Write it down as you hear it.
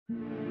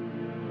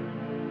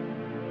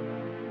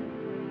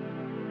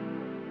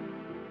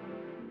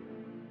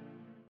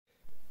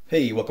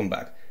Hey, welcome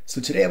back.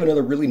 So today I have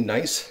another really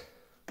nice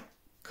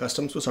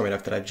custom Swiss Army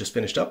knife that I've just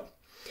finished up.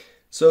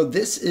 So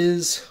this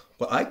is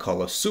what I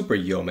call a Super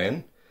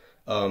Yeoman.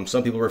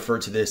 Some people refer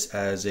to this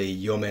as a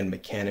Yeoman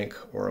Mechanic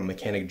or a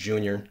Mechanic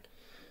Junior.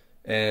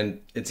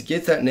 And it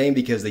gets that name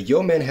because the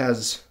Yeoman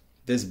has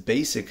this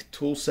basic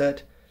tool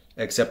set,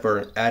 except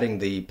for adding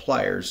the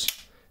pliers.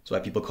 That's why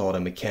people call it a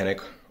Mechanic,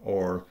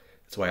 or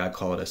that's why I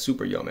call it a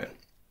Super Yeoman.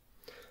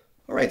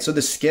 All right, so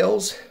the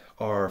scales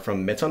are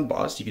from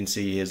Metonboss. You can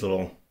see his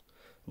little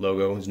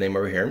logo, his name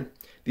over here.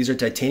 These are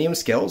titanium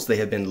scales. They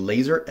have been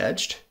laser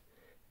etched,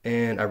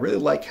 and I really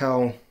like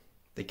how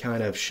they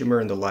kind of shimmer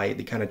in the light.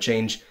 They kind of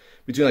change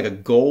between like a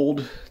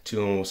gold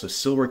to almost a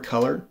silver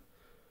color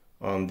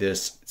on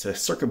this. It's a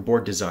circuit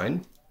board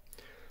design.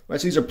 All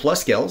right, so these are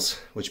plus scales,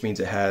 which means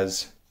it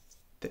has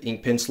the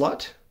ink pen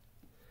slot.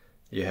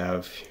 You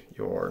have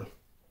your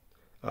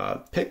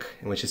pick,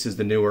 in which this is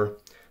the newer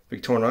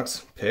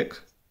Victorinox pick.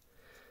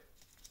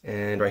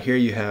 And right here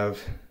you have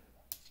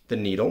the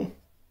needle.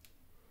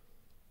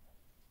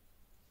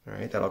 All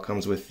right, that all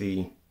comes with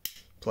the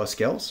plus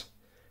scales.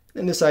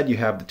 And this side you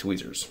have the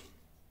tweezers.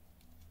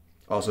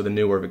 Also the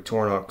newer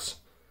Victorinox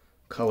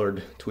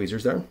colored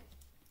tweezers there.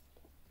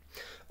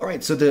 All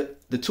right, so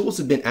the tools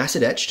have been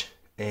acid etched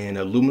and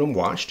aluminum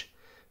washed.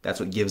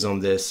 That's what gives them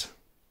this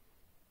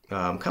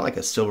kind of like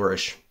a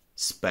silverish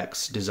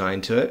specks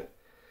design to it.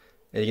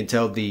 And you can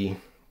tell the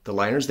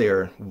liners, they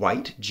are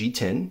white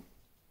G10.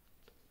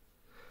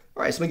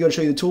 All right, so let me go and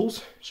show you the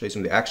tools, show you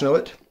some of the action of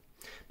it.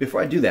 Before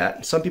I do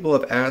that, some people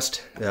have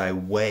asked that I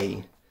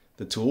weigh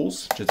the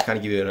tools, just to kind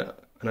of give you an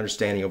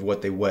understanding of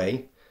what they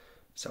weigh.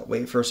 So I'll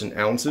weigh it first in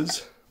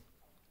ounces.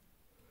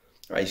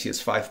 All right, you see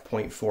it's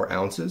 5.4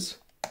 ounces.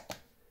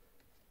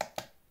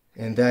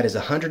 And that is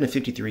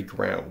 153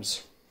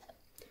 grams.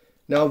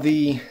 Now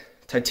the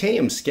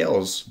titanium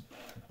scales,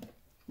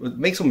 what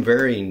makes them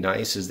very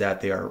nice is that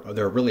they're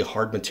a really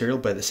hard material,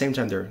 but at the same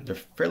time they're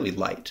fairly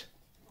light.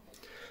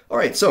 All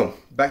right, so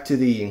back to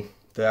the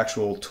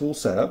actual tool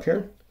setup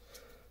here.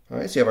 All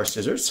right, so you have our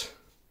scissors.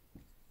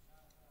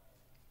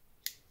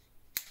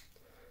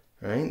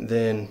 All right,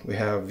 then we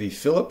have the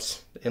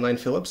Phillips, the inline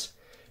Phillips.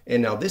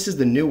 And now this is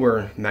the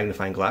newer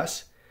magnifying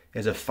glass. It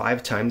has a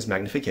 5 times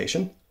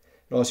magnification.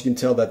 And also you can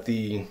tell that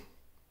the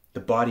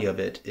body of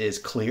it is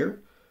clear,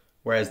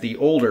 whereas the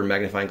older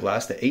magnifying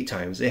glass, the 8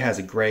 times, it has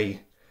a gray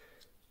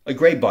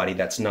body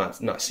that's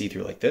not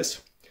see-through like this.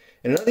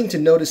 And another thing to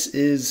notice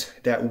is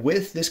that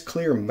with this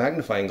clear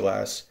magnifying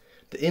glass,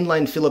 the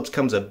inline Phillips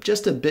comes up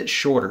just a bit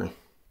shorter.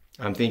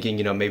 I'm thinking,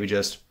 maybe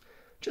just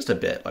a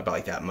bit, about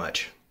like that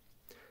much.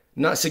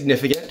 Not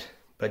significant,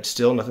 but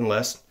still nothing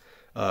less.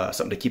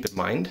 Something to keep in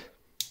mind.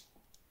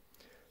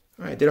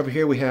 All right, then over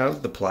here we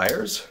have the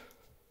pliers.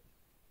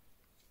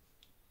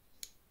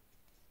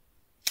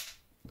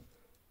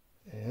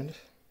 And,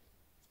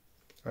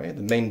 all right,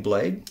 the main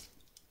blade.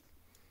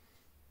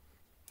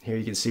 Here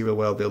you can see real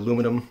well the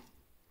aluminum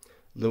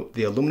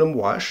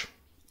wash.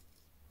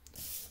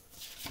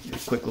 Do a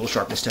quick little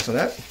sharpness test on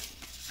that.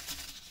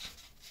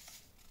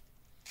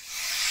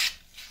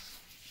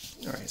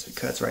 All right, so it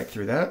cuts right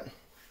through that.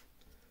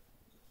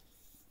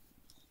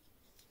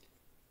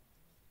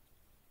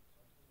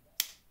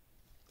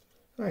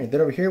 All right,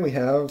 then over here we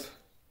have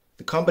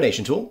the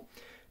combination tool.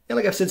 And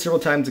like I've said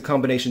several times, the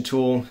combination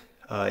tool,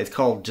 it's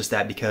called just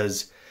that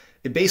because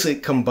it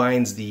basically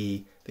combines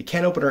the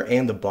can opener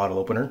and the bottle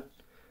opener.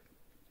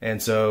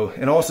 And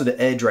also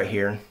the edge right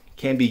here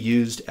can be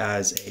used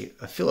as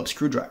a Phillips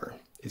screwdriver.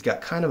 It's got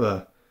kind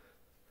of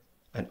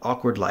an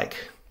awkward like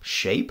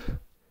shape,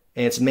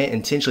 and it's meant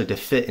intentionally to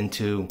fit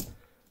into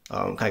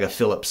kind of like a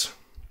Phillips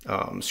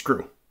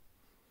screw.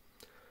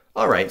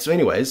 All right, so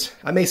anyways,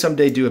 I may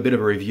someday do a bit of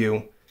a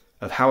review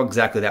of how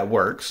exactly that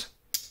works.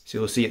 So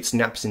you'll see it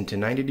snaps into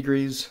 90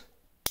 degrees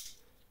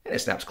and it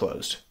snaps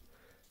closed.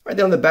 Right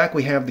there on the back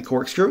we have the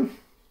corkscrew.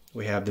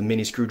 We have the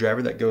mini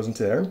screwdriver that goes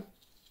into there.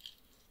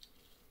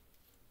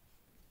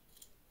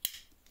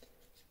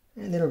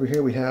 And then over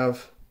here we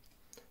have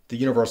the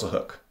universal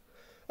hook.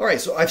 All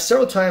right, so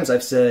several times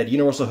I've said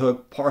universal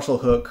hook, parcel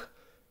hook.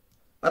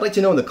 I'd like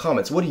to know in the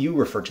comments, what do you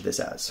refer to this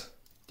as?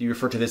 Do you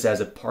refer to this as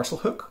a parcel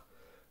hook?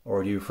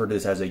 Or do you refer to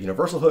this as a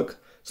universal hook?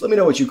 So let me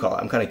know what you call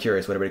it. I'm kind of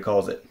curious what everybody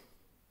calls it.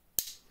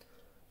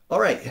 All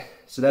right,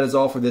 so that is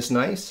all for this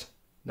nice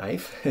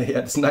knife.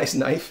 Yeah, this nice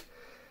knife.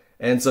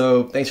 And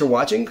so thanks for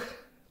watching.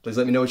 Please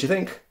let me know what you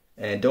think.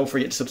 And don't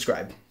forget to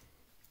subscribe.